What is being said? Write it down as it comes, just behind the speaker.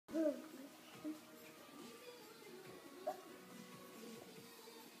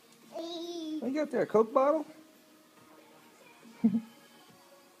What you got there, a Coke bottle?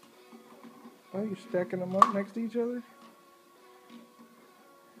 Oh, you're stacking them up next to each other?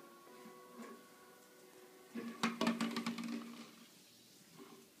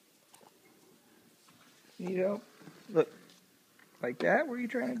 Need help? Look, like that? What are you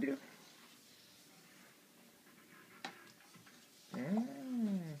trying to do?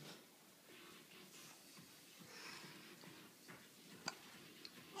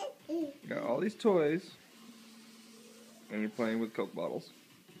 Got all these toys, and you're playing with Coke bottles.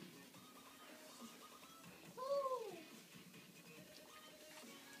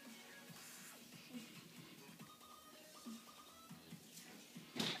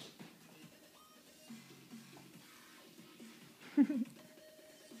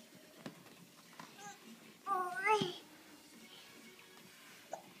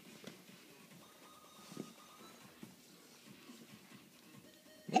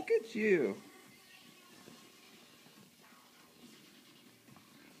 Look at you.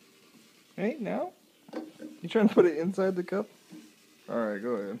 Hey, now? You trying to put it inside the cup? Alright, go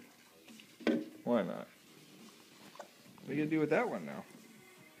ahead. Why not? What are you going to do with that one now?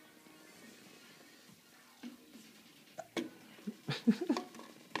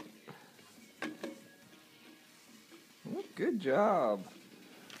 Well, good job.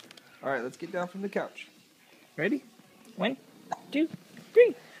 Alright, let's get down from the couch. Ready? 1, 2,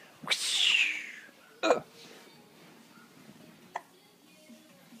 3.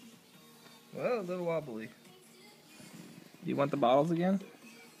 Well, a little wobbly. Do you want the bottles again?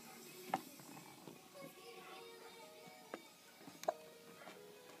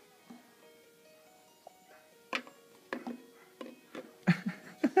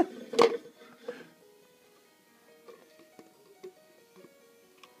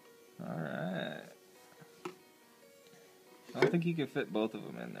 Alright. I don't think you can fit both of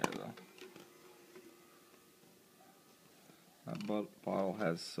them in there, though. That bottle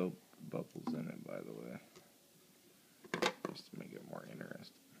has soap bubbles in it, by the way. Just to make it more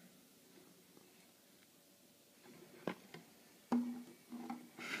interesting.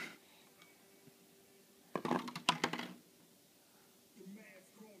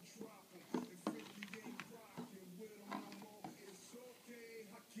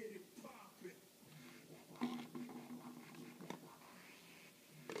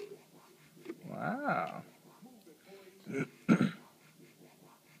 Wow.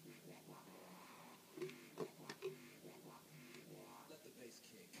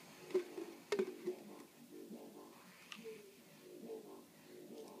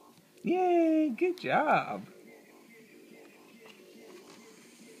 Yay, good job.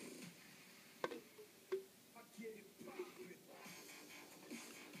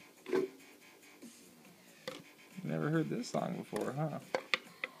 Never heard this song before, huh?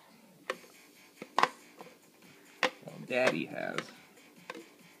 Well, Daddy has.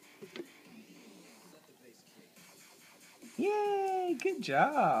 Yay, good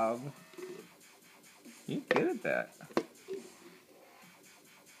job. You're good at that.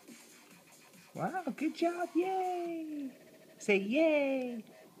 Wow, good job, yay. Say yay.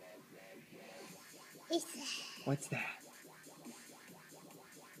 What's that?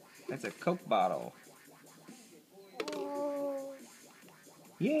 That's a Coke bottle.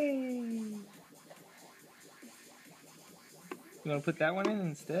 Yay. You want to put that one in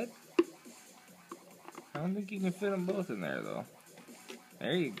instead? I don't think you can fit them both in there, though.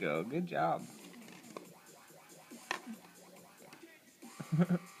 There you go. Good job.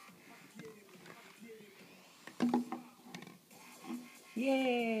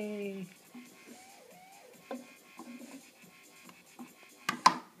 Yay!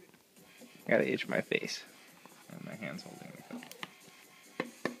 I gotta itch my face. And my hand's holding the cup.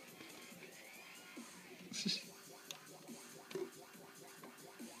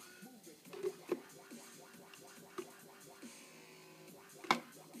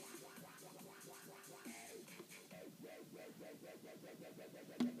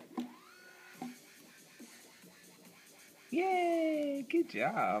 Yay! Good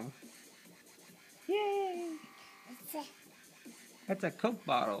job. Yay! That's a Coke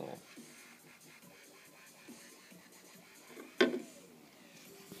bottle.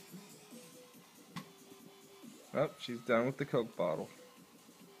 Oh, she's done with the Coke bottle.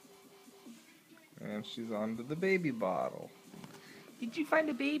 And she's on to the baby bottle. Did you find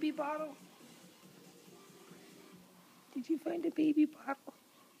a baby bottle? Did you find a baby bottle?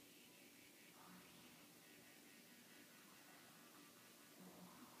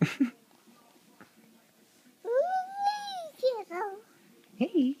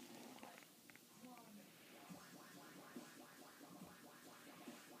 Hey.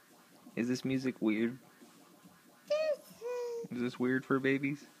 Is this music weird? Is this weird for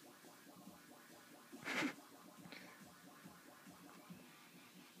babies?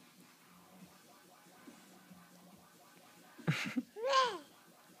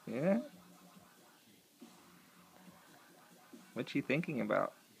 Yeah? What's she thinking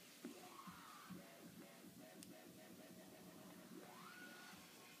about?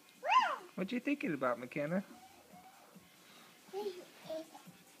 What you thinking about, Makenna?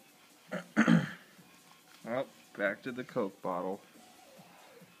 Oh, back to the Coke bottle.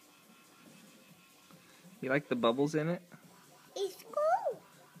 You like the bubbles in it? It's cool.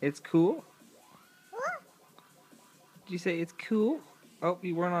 It's cool? What? Did you say it's cool? Oh,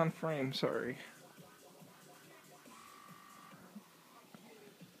 you weren't on frame, sorry.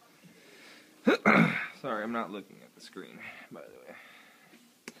 Sorry, I'm not looking at the screen, by the way.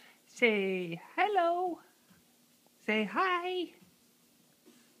 Say hello. Say hi.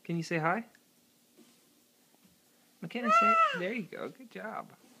 Can you say hi? Makenna, say, there you go, good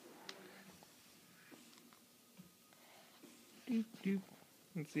job. Doop, doop.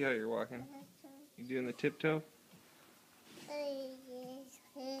 Let's see how you're walking. You doing the tiptoe?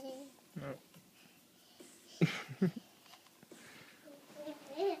 No.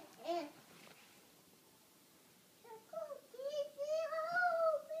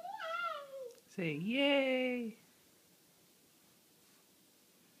 Say yay.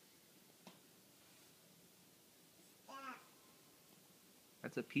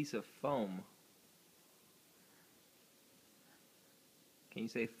 That's a piece of foam. Can you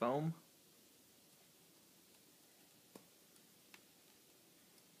say foam?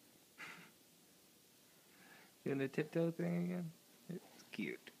 Doing the tiptoe thing again? It's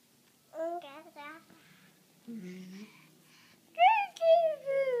cute.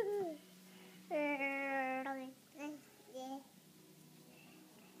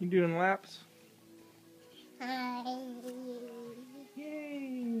 You doing laps?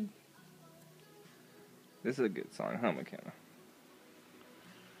 Yay! This is a good song, huh, Makenna?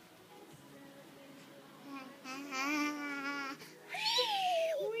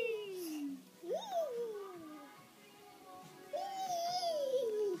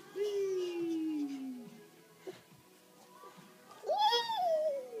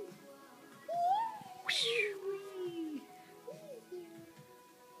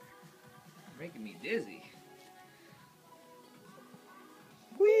 Making me dizzy.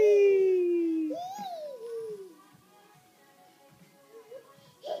 Whee!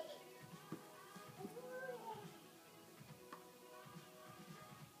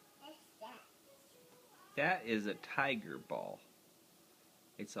 That is a tiger ball.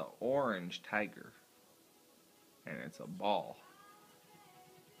 It's an orange tiger. And it's a ball.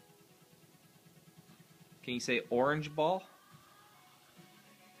 Can you say orange ball?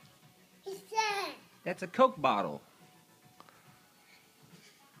 That's a Coke bottle.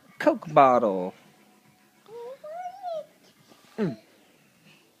 Coke bottle.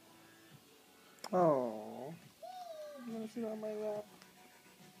 Oh. You want to sit on my lap?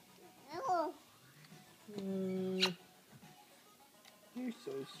 No. You're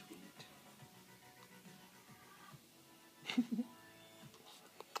so sweet.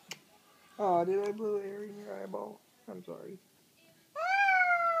 Oh, did I blow air in your eyeball? I'm sorry.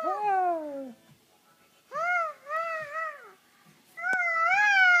 Ah.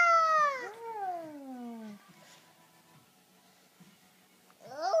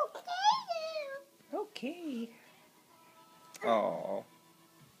 Okay. Oh.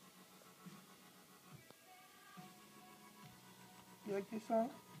 You like this song?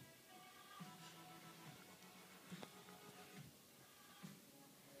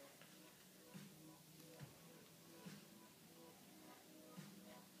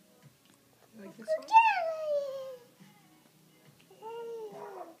 You like this song? I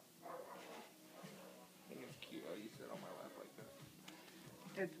think it's cute how you sit on my lap like that.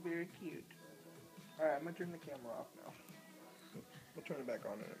 It's very cute. Alright, I'm gonna turn the camera off now. We'll turn it back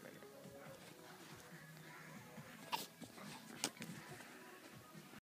on in a minute.